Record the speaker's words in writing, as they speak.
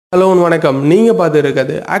Hello and வணக்கம். நீங்க பார்த்து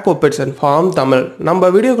இருக்குது Aquapets and Farm தமிழ். நம்ம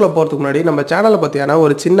வீடியோக்குள்ள போறதுக்கு முன்னாடி நம்ம சேனலை பத்தியான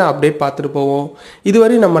ஒரு சின்ன அப்டேட் பார்த்துட்டு போவோம்.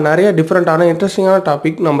 இதுவரை நம்ம நிறைய டிஃபரெண்டான இன்ட்ரெஸ்டிங்கான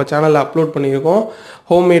டாபிக் நம்ம சேனல்ல அப்லோட் பண்ணியிருக்கோம்.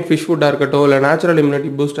 ஹோம்மேட் ஃபிஷ் ஃபுட்டா இருக்கட்டும், இல்லை நேச்சுரல்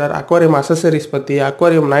இம்யூனிட்டி பூஸ்டர், அக்வாரியம் அசசரிஸ் பற்றி,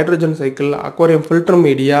 aquarium nitrogen cycle, aquarium filter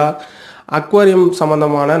media, aquarium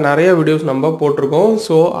சம்மந்தமான நிறைய வீடியோஸ் நம்ம போட்டிருக்கோம்.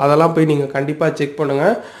 ஸோ அதெல்லாம் போய் நீங்கள் கண்டிப்பாக செக்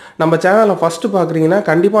பண்ணுங்கள். நம்ம சேனலை ஃபஸ்ட்டு பார்க்குறீங்கன்னா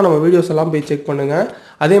கண்டிப்பாக நம்ம வீடியோஸ் எல்லாம் போய் செக் பண்ணுங்கள்.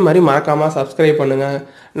 அதே மாதிரி மறக்காமல் சப்ஸ்கிரைப் பண்ணுங்கள்.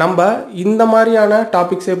 நம்ம இந்த மாதிரியான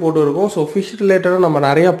டாபிக்ஸே போட்டுருக்கோம். ஸோ ஃபிஷ் ரிலேட்டடாக நம்ம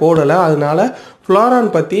நிறையா போடலை. அதனால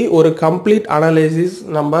ஃப்ளோரான் பற்றி ஒரு கம்ப்ளீட் அனலைசிஸ்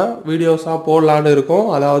நம்ம வீடியோஸாக போடலான்னு இருக்கோம்.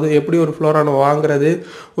 அதாவது எப்படி ஒரு ஃப்ளோரான் வாங்குறது,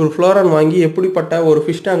 ஒரு ஃப்ளோரான் வாங்கி எப்படிப்பட்ட ஒரு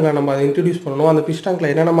ஃபிஷ் டேங்கை நம்ம அதை இன்ட்ரடியூஸ் பண்ணணும், அந்த ஃபிஷ்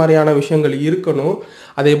டேங்கில் என்னென்ன மாதிரியான விஷயங்கள் இருக்கணும்,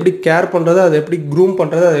 அதை எப்படி கேர் பண்ணுறது, அதை எப்படி க்ரூம்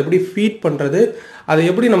பண்ணுறது, அதை எப்படி ஃபீட் பண்ணுறது, அதை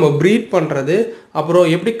எப்படி நம்ம ப்ரீட் பண்ணுறது, அப்புறம்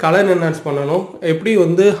எப்படி கலர் என்ஹான்ஸ் பண்ணணும், எப்படி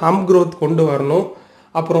ஹம்ப் க்ரோத் கொண்டு வரணும்,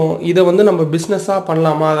 அப்புறம் இதை நம்ம பிஸ்னஸாக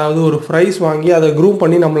பண்ணலாமா, அதாவது ஒரு ஃப்ரைஸ் வாங்கி அதை க்ரூம்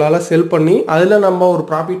பண்ணி நம்மளால் செல் பண்ணி அதில் நம்ம ஒரு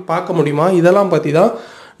ப்ராஃபிட் பார்க்க முடியுமா, இதெல்லாம் பற்றி தான்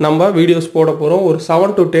நம்ம வீடியோஸ் போட போகிறோம். ஒரு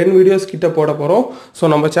 7 to 10 வீடியோஸ் கிட்ட போட போகிறோம். ஸோ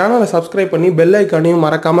நம்ம சேனலை சப்ஸ்கிரைப் பண்ணி பெல் ஐக்கானையும்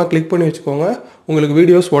மறக்காமல் கிளிக் பண்ணி வச்சுக்கோங்க. உங்களுக்கு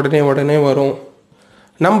வீடியோஸ் உடனே வரும்.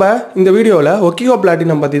 நம்ம இந்த வீடியோவில் ஒக்கிகோ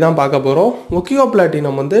பிளாட்டினம் பற்றி தான் பார்க்க போகிறோம். ஒக்கிகோ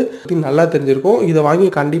பிளாட்டினம் நல்லா தெரிஞ்சிருக்கும். இதை வாங்கி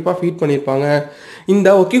கண்டிப்பாக ஃபீட் பண்ணியிருப்பாங்க. இந்த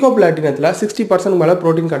ஒக்கிகோ பிளாட்டினத்தில் 60% மேலே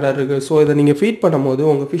ப்ரோட்டீன் கண்டென்ட் இருக்குது. ஸோ இதை நீங்கள் ஃபீட் பண்ணும்போது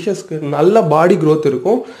உங்கள் ஃபிஷ்ஷஸ்க்கு நல்ல பாடி க்ரோத்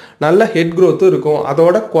இருக்கும், நல்ல ஹெட் க்ரோத்தும் இருக்கும்.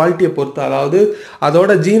 அதோட குவாலிட்டியை பொறுத்து, அதாவது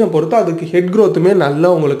அதோட ஜீனை பொறுத்து அதுக்கு ஹெட் க்ரோத்துமே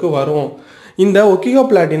நல்லா உங்களுக்கு வரும். இந்த ஒக்கிகோ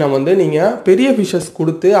பிளாட்டினம் நீங்கள் பெரிய ஃபிஷ்ஷஸ்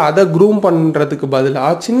கொடுத்து அதை க்ரூம் பண்ணுறதுக்கு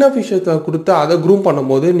பதிலாக சின்ன ஃபிஷ்ஷஸை கொடுத்து அதை க்ரூம்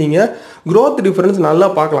பண்ணும்போது நீங்கள் க்ரோத் டிஃப்ரென்ஸ் நல்லா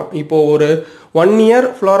பார்க்கலாம். இப்போது ஒரு 1 year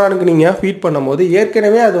ஃப்ளோரானுக்கு நீங்கள் ஃபீட் பண்ணும்போது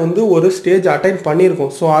ஏற்கனவே அது ஒரு ஸ்டேஜ் அட்டைன்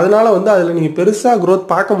பண்ணியிருக்கும். ஸோ அதனால் அதில் நீங்கள் பெருசாக க்ரோத்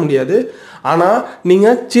பார்க்க முடியாது. ஆனால்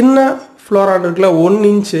நீங்கள் சின்ன ஃப்ளோரான் இருக்குல்ல, 1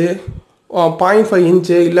 inch, 0.5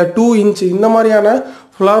 inch இல்லை 2 inch இந்த மாதிரியான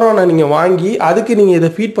ஃப்ளோரானை நீங்கள் வாங்கி அதுக்கு நீங்கள் இதை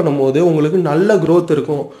ஃபீட் பண்ணும்போது உங்களுக்கு நல்ல க்ரோத்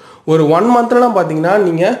இருக்கும். ஒரு 1 monthலாம் பார்த்தீங்கன்னா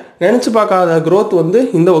நீங்கள் நினச்சி பார்க்காத க்ரோத்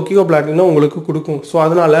இந்த ஒக்கிகோ பிளாட்டினம் உங்களுக்கு கொடுக்கும். ஸோ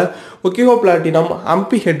அதனால் ஒக்கிகோ பிளாட்டினம்,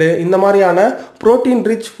 ஹம்பிஹெட் இந்த மாதிரியான ப்ரோட்டீன்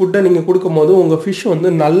ரிச் ஃபுட்டை நீங்கள் கொடுக்கும்போது உங்கள் ஃபிஷ்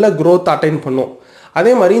நல்ல க்ரோத் அட்டைன் பண்ணும்.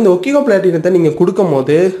 அதே மாதிரி இந்த ஒக்கிகோ பிளாட்டினத்தை நீங்கள் கொடுக்கும்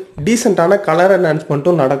போது டீசெண்டான கலர்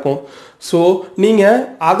என்ஹான்ஸ்மெண்ட்டும் நடக்கும். ஸோ நீங்கள்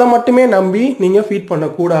அதை மட்டுமே நம்பி நீங்கள் ஃபீட்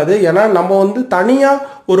பண்ணக்கூடாது. ஏன்னா நம்ம தனியாக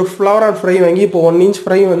ஒரு ஃப்ளவரான் ஃப்ரை வாங்கி இப்போ 1 inch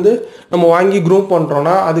ஃப்ரை நம்ம வாங்கி க்ரூம்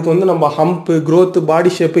பண்ணுறோன்னா அதுக்கு நம்ம ஹம்ப்பு, க்ரோத்து,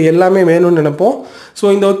 பாடி ஷேப்பு எல்லாமே வேணும்னு நினைப்போம். ஸோ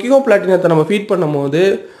இந்த ஒக்கிகோ பிளாட்டினத்தை நம்ம ஃபீட் பண்ணும்போது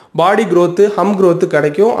பாடி க்ரோத்து, ஹம் க்ரோத்து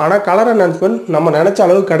கிடைக்கும். ஆனால் கலர் என்ஹான்ஸ்மெண்ட் நம்ம நினச்ச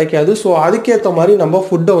அளவுக்கு கிடைக்காது. ஸோ அதுக்கேற்ற மாதிரி நம்ம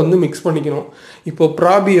ஃபுட்டை மிக்ஸ் பண்ணிக்கணும். இப்போ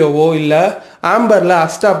ப்ராபியோவோ இல்லை ஆம்பரில்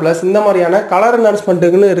அஸ்டா ப்ளஸ் இந்த மாதிரியான கலர்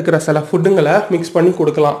என்ஹான்ஸ்மெண்ட்டுக்குன்னு இருக்கிற சில ஃபுட்டுங்களை மிக்ஸ் பண்ணி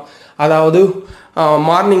கொடுக்கலாம். அதாவது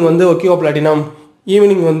மார்னிங் ஒக்கிகோ பிளாட்டினம்,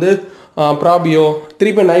 ஈவினிங் ப்ராபியோ,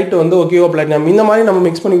 திருப்பி நைட்டு ஒக்கிகோ பிளாட்டினம் இந்த மாதிரி நம்ம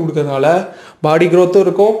மிக்ஸ் பண்ணி கொடுக்கறதுனால பாடி க்ரோத்தும்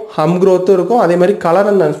இருக்கும், ஹம் க்ரோத்தும் இருக்கும், அதே மாதிரி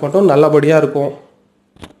கலர் என்ஹான்ஸ்மெண்ட்டும் நல்லபடியாக இருக்கும்.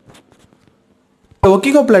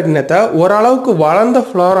 ஒக்கிகோ பிளாட்டினத்தை ஓரளவுக்கு வளர்ந்த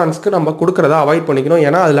ஃப்ளோரான்ஸ்க்கு நம்ம கொடுக்குறத அவாய்ட் பண்ணிக்கணும்.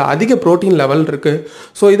 ஏன்னா அதில் அதிக ப்ரோட்டீன் லெவல் இருக்குது.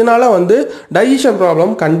 ஸோ இதனால் டைஜஷன்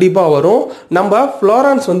ப்ராப்ளம் கண்டிப்பாக வரும். நம்ம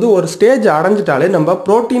ஃப்ளோரான்ஸ் ஒரு ஸ்டேஜ் அடைஞ்சிட்டாலே நம்ம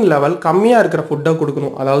ப்ரோட்டீன் லெவல் கம்மியாக இருக்கிற ஃபுட்டாக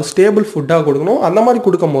கொடுக்கணும், அதாவது ஸ்டேபிள் ஃபுட்டாக கொடுக்கணும். அந்த மாதிரி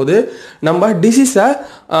கொடுக்கும்போது நம்ம டிசீஸை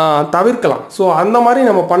தவிர்க்கலாம். ஸோ அந்த மாதிரி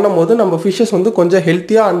நம்ம பண்ணும்போது நம்ம ஃபிஷ்ஷஸ் கொஞ்சம்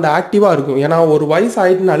ஹெல்த்தியாக அண்ட் ஆக்டிவாக இருக்கும். ஏன்னா ஒரு வயசு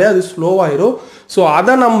ஆகிட்டுனாலே அது ஸ்லோவாயிரும். ஸோ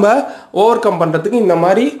அதை நம்ம ஓவர் கம் பண்ணுறதுக்கு இந்த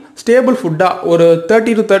மாதிரி ஸ்டேபிள் ஃபுட்டாக ஒரு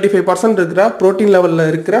 30 to 35% இருக்கிற ப்ரோட்டீன் லெவலில்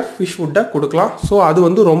இருக்கிற ஃபிஷ் ஃபுட்டை கொடுக்கலாம். ஸோ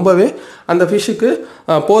அது ரொம்பவே அந்த ஃபிஷ்ஷுக்கு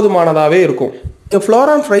போதுமானதாகவே இருக்கும்.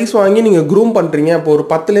 ஃப்ளோரான் ஃப்ரைஸ் வாங்கி நீங்கள் க்ரூம் பண்ணுறீங்க, இப்போ ஒரு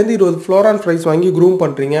 10 to 20 ஃப்ளோரான் ஃப்ரைஸ் வாங்கி க்ரூம்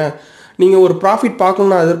பண்ணுறீங்க, நீங்கள் ஒரு ப்ராஃபிட்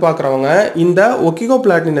பார்க்கணுன்னு எதிர்பார்க்குறவங்க இந்த ஒக்கிகோ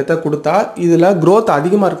பிளாட்டினத்தை கொடுத்தா இதில் க்ரோத்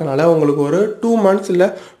அதிகமாக இருக்கனால உங்களுக்கு ஒரு 2 months இல்லை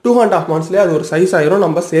 2.5 monthsலேயே அது ஒரு சைஸ் ஆயிரும்,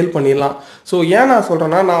 நம்ம சேல் பண்ணிடலாம். ஸோ ஏன் நான்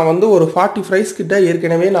சொல்கிறேன்னா, நான் ஒரு 40 ஃப்ரைஸ் கிட்ட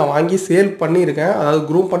ஏற்கனவே நான் வாங்கி சேல் பண்ணியிருக்கேன், அதாவது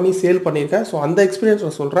க்ரூம் பண்ணி சேல் பண்ணியிருக்கேன். ஸோ அந்த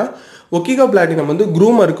எக்ஸ்பீரியன்ஸை சொல்கிறேன். ஒக்கிகோ பிளாட்டினம்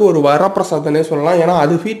க்ரூமருக்கு ஒரு வரப்பிரசாதனே சொல்லலாம். ஏன்னா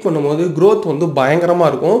அது ஃபீட் பண்ணும்போது க்ரோத் பயங்கரமாக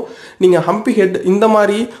இருக்கும். நீங்கள் ஹம்பிஹெட் இந்த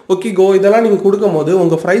மாதிரி ஒக்கிகோ இதெல்லாம் நீங்கள் கொடுக்கும் போது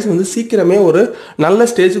உங்கள் ஃப்ரைஸ் சீக்கிரமே ஒரு நல்ல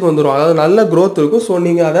ஸ்டேஜுக்கு வந்துடும், அதாவது நல்ல க்ரோத் இருக்கும். ஸோ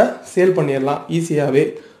நீங்கள் அதை சேல் பண்ணிடலாம் ஈஸியாகவே.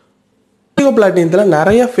 ஒக்கிகோ பிளாட்டினத்தில்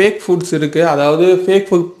நிறைய ஃபேக் ஃபுட்ஸ் இருக்குது, அதாவது ஃபேக்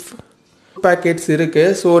ஃபுட் பேக்கெட்ஸ்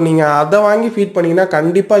இருக்குது. ஸோ நீங்கள் அதை வாங்கி ஃபீட் பண்ணிங்கன்னா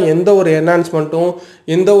கண்டிப்பாக எந்த ஒரு என்ஹான்ஸ்மெண்ட்டும்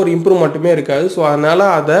எந்த ஒரு இம்ப்ரூவ்மெண்ட்டுமே இருக்காது. ஸோ அதனால்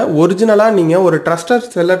அதை ஒரிஜினலாக நீங்கள் ஒரு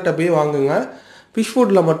ட்ரஸ்டட் செல்லர்கிட்ட போய் வாங்குங்க. ஃபிஷ்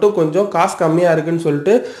ஃபுட்டில் மட்டும் கொஞ்சம் காசு கம்மியாக இருக்குன்னு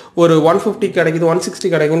சொல்லிட்டு ஒரு 150 கிடைக்குது 160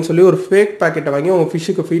 கிடைக்குன்னு சொல்லி ஒரு ஃபேக் பேக்கெட்டை வாங்கி உங்கள்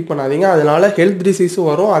ஃபிஷ்ஷுக்கு ஃபீட் பண்ணாதீங்க. அதனால ஹெல்த் டிசீஸும்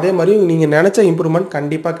வரும். அதே மாதிரி நீங்கள் நினச்ச இம்ப்ரூவ்மெண்ட்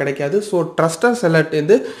கண்டிப்பாக கிடைக்காது. ஸோ ட்ரஸ்டட்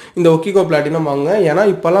செல்லர்லேருந்து இந்த ஒக்கிகோ பிளாட்டினம் வாங்குங்க. ஏன்னா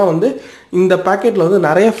இப்போல்லாம் வந்து இந்த பேக்கெட்டில் வந்து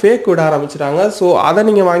நிறைய ஃபேக் விட ஆரம்பிச்சிட்டாங்க. ஸோ அதை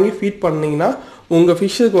நீங்கள் வாங்கி ஃபீட் பண்ணிங்கன்னா உங்கள்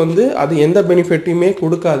ஃபிஷ்ஷுக்கு வந்து அது எந்த பெனிஃபிட்டையுமே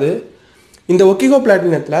கொடுக்காது. இந்த ஒக்கிகோ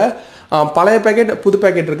பிளாட்டினத்தில் பழைய பேக்கெட் புது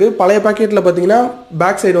பேக்கெட் இருக்குது. பழைய பேக்கெட்டில் பார்த்தீங்கன்னா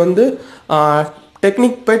பேக் சைடு வந்து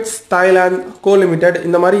டெக்னிக் பெட்ஸ் தாய்லாந்து கோ லிமிடெட்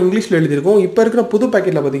இந்த மாதிரி இங்கிலீஷில் எழுதியிருக்கும். இப்போ இருக்கிற புது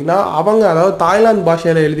பேக்கெட்டில் பார்த்தீங்கன்னா அவங்க அதாவது தாய்லாந்து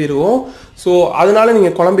பாஷையில் எழுதியிருக்கும். ஸோ அதனால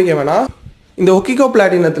நீங்கள் குழம்பிக்க வேணாம். இந்த ஒக்கிகோ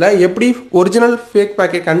பிளாட்டினத்தில் எப்படி ஒரிஜினல் ஃபேக்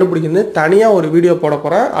பேக்கெட் கண்டுபிடிக்கிறது தனியாக ஒரு வீடியோ போட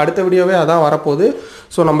போகிறேன். அடுத்த வீடியோவே அதான் வரப்போகுது.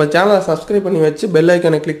 ஸோ நம்ம சேனலை சப்ஸ்கிரைப் பண்ணி வச்சு பெல்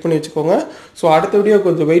ஐக்கனை கிளிக் பண்ணி வச்சுக்கோங்க. ஸோ அடுத்த வீடியோ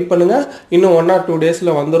கொஞ்சம் வெயிட் பண்ணுங்கள். இன்னும் 1 or 2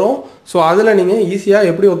 டேஸில் வந்துடும். ஸோ அதில் நீங்கள் ஈஸியாக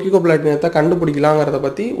எப்படி ஒக்கிகோ பிளாட்டினத்தை கண்டுபிடிக்கலாங்கிறத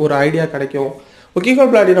பற்றி ஒரு ஐடியா கிடைக்கும். ஒக்கிகோ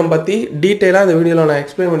பிளாட்டினம் பற்றி டீட்டெயிலாக இந்த வீடியோவில் நான்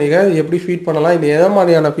எக்ஸ்பிளைன் பண்ணிக்கிறேன். எப்படி ஃபீட் பண்ணலாம், இது எந்த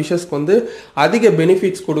மாதிரியான ஃபிஷஸ்க்கு வந்து அதிக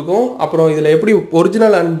பெனிஃபிட்ஸ் கொடுக்கும், அப்புறம் இதில் எப்படி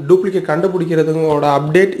ஒரிஜினல் அண்ட் டூப்ளிகேட் கண்டுபிடிக்கிறதுங்களோட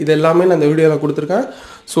அப்டேட் இது எல்லாமே நான் இந்த வீடியோவில் கொடுத்துருக்கேன்.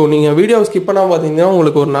 ஸோ நீங்கள் வீடியோவை ஸ்கிப் பண்ணாமல் பார்த்தீங்கன்னா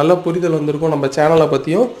உங்களுக்கு ஒரு நல்ல புரிதல் வந்திருக்கும் நம்ம சேனலை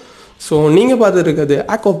பற்றியும். ஸோ நீங்கள் பார்த்துட்டு இருக்கிறது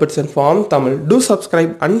Aquapets and Farm Tamil. Two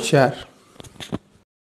subscribe and share.